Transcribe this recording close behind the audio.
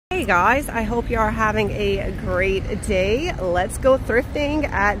guys, I hope you are having a great day. Let's go thrifting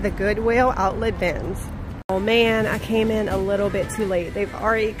at the Goodwill outlet bins. Oh man, I came in a little bit too late. They've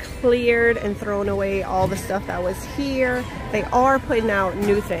already cleared and thrown away all the stuff that was here. They are putting out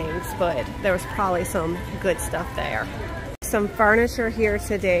new things, but there was probably some good stuff there. Some furniture here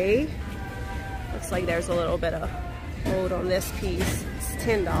today. Looks like there's a little bit of load on this piece. It's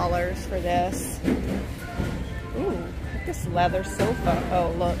 $10 for this. Ooh, this leather sofa.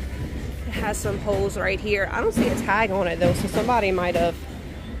 Oh, look. It has some holes right here. I don't see a tag on it though, so somebody might have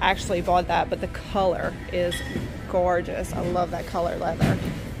actually bought that, but the color is gorgeous. I love that color leather.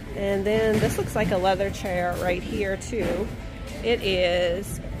 And then this looks like a leather chair right here too. It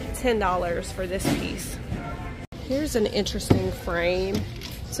is $10 for this piece. Here's an interesting frame.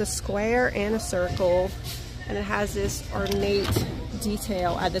 It's a square and a circle, and it has this ornate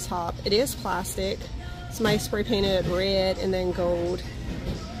detail at the top. It is plastic. Somebody spray painted red and then gold.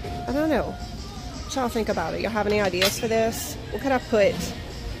 I don't know. What y'all think about it? Y'all have any ideas for this? What could I put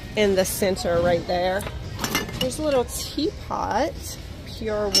in the center right there? There's a little teapot,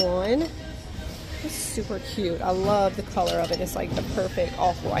 pure one. It's super cute. I love the color of it. It's like the perfect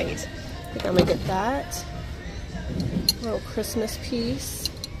off-white. I think I'm gonna get that. A little Christmas piece.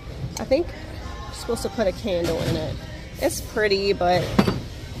 I think I'm supposed to put a candle in it. It's pretty, but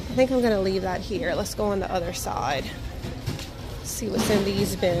I think I'm gonna leave that here. Let's go on the other side. See what's in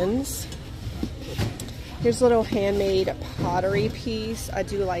these bins. Here's a little handmade pottery piece. I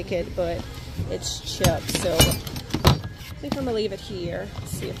do like it, but it's chipped, so I think I'm gonna leave it here.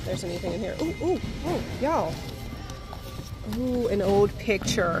 See if there's anything in here. Ooh, ooh, oh, y'all. Ooh, an old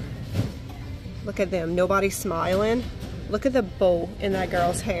picture. Look at them, nobody smiling. Look at the bow in that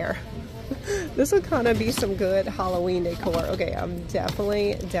girl's hair. This would kind of be some good Halloween decor. Okay, I'm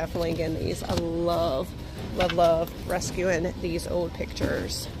definitely getting these. I love rescuing these old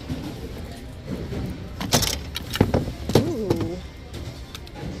pictures. Ooh,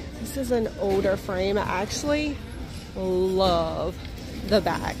 this is an older frame. I actually love the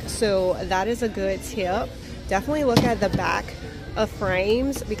back, so that is a good tip. Definitely look at the back of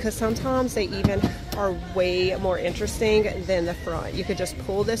frames, because sometimes they even are way more interesting than the front. You could just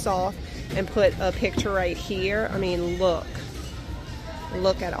pull this off and put a picture right here. I mean, look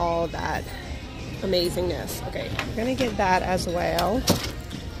at all that amazingness. Okay, I'm gonna get that as well.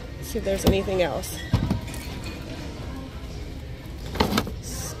 See if there's anything else.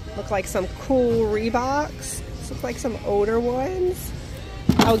 Look like some cool Reeboks. Look like some older ones.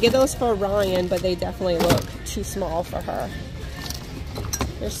 I would get those for Ryan, but they definitely look too small for her.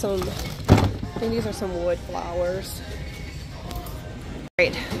 There's some, I think these are some wood flowers.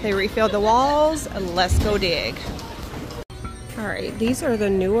 Great, they refilled the walls. Let's go dig. All right, these are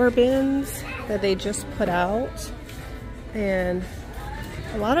the newer bins that they just put out, and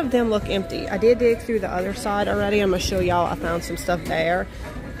a lot of them look empty. I did dig through the other side already. I'm gonna show y'all. I found some stuff there,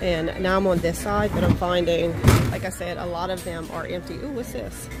 and now I'm on this side, but I'm finding, like I said, a lot of them are empty. Ooh, what's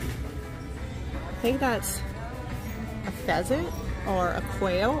this? I think that's a pheasant or a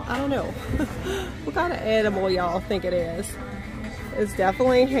quail. I don't know. What kind of animal y'all think it is? It's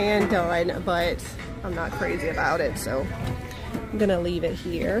definitely hand done, but I'm not crazy about it, so I'm gonna leave it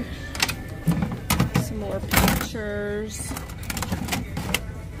here. Some more pictures.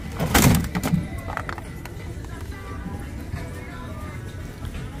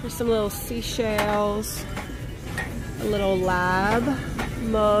 There's some little seashells, a little lab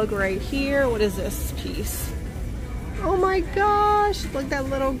mug right here. What is this piece? Oh my gosh, look at that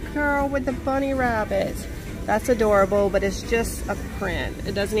little girl with the bunny rabbit. That's adorable, but it's just a print.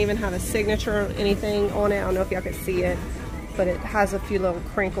 It doesn't even have a signature or anything on it. I don't know if y'all can see it, but it has a few little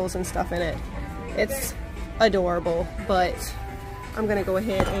crinkles and stuff in it. It's adorable, but I'm gonna go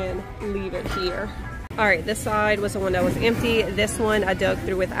ahead and leave it here. All right, this side was the one that was empty. This one I dug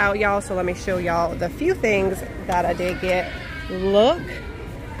through without y'all, so let me show y'all the few things that I did get. Look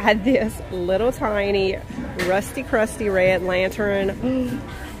at this little tiny rusty crusty red lantern.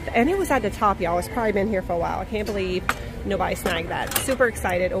 And it was at the top, y'all. It's probably been here for a while. I can't believe nobody snagged that. Super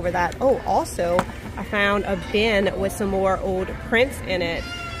excited over that. Oh, also I found a bin with some more old prints in it.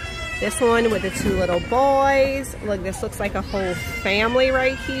 This one with the two little boys. Look, this looks like a whole family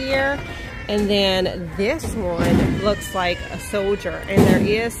right here. And then this one looks like a soldier, and there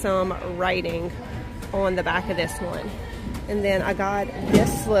is some writing on the back of this one. And then I got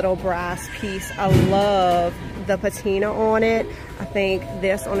this little brass piece. I love the patina on it. I think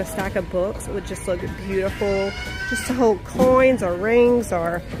this on a stack of books would just look beautiful, just to hold coins or rings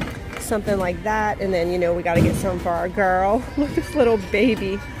or something like that. And then, you know, we got to get some for our girl. Look at this little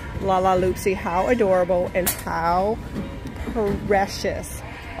baby Lala Loopsy. How adorable and how precious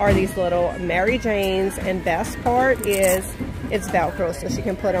are these little Mary Janes, and best part is it's Velcro, so she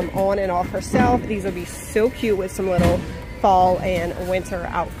can put them on and off herself. These will be so cute with some little fall and winter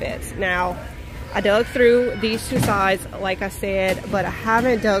outfits. Now, I dug through these two sides, like I said, but I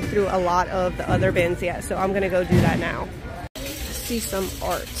haven't dug through a lot of the other bins yet, so I'm gonna go do that now. See some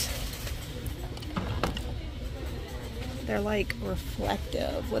art. They're like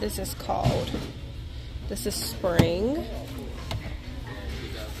reflective. What is this called? This is spring.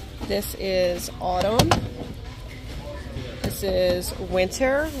 This is autumn. This is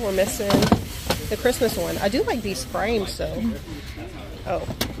winter. We're missing the Christmas one. I do like these frames though. Oh,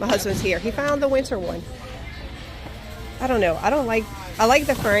 my husband's here. He found the winter one. I don't know. I like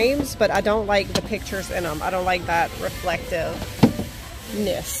the frames, but I don't like the pictures in them. I don't like that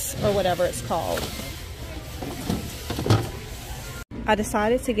reflectiveness or whatever it's called. I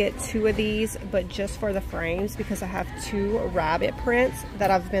decided to get 2 of these, but just for the frames, because I have 2 rabbit prints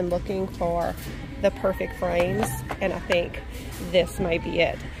that I've been looking for the perfect frames, and I think this might be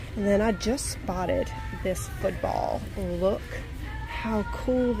it. And then I just spotted this football. Look how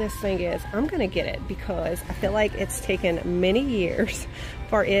cool this thing is. I'm gonna get it because I feel like it's taken many years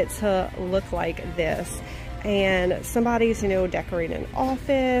for it to look like this. And somebody's, you know, decorating an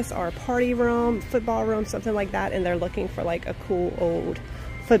office or a party room, football room, something like that, and they're looking for like a cool old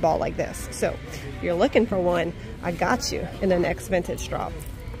football like this. So if you're looking for one, I got you in the next vintage drop.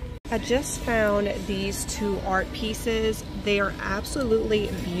 I just found these 2 art pieces. They are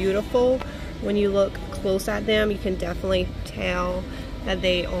absolutely beautiful. When you look close at them, you can definitely tell that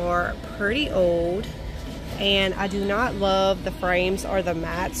they are pretty old. And I do not love the frames or the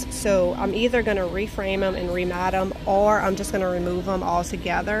mats, so I'm either going to reframe them and remat them, or I'm just going to remove them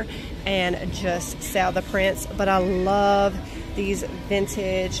altogether and just sell the prints. But I love these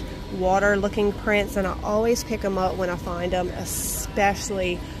vintage water looking prints, and I always pick them up when I find them,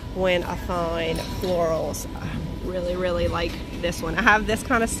 especially when I find florals. I really like this one. I have this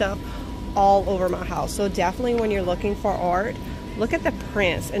kind of stuff all over my house, so definitely when you're looking for art, look at the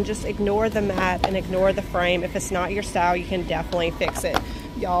prints and just ignore the mat and ignore the frame. If it's not your style, you can definitely fix it.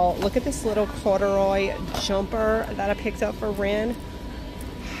 Y'all, look at this little corduroy jumper that I picked up for Ren.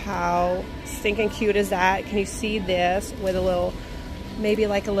 How stinking cute is that? Can you see this with a little, maybe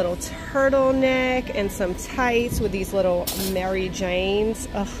like a little turtleneck and some tights with these little Mary Janes?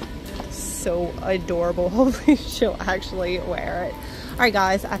 Ugh, so adorable. Hopefully she'll actually wear it. All right,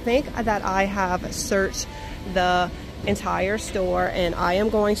 guys, I think that I have searched the entire store and I am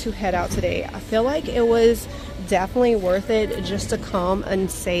going to head out today. I feel like it was definitely worth it just to come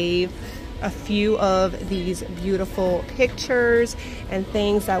and save a few of these beautiful pictures and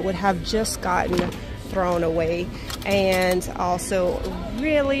things that would have just gotten thrown away. And also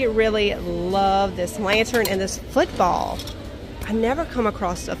really love this lantern and this football. I never come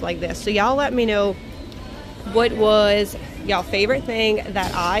across stuff like this, so y'all let me know what was y'all favorite thing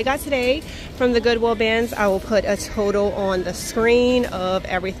that I got today from the Goodwill bins. I will put a total on the screen of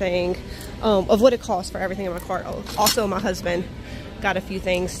everything, of what it costs for everything in my cart. Also, my husband got a few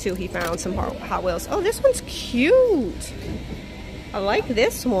things too. He found some Hot Wheels. Oh, this one's cute. I like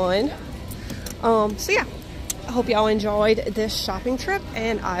this one. So yeah, I hope y'all enjoyed this shopping trip,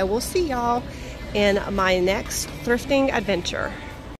 and I will see y'all in my next thrifting adventure.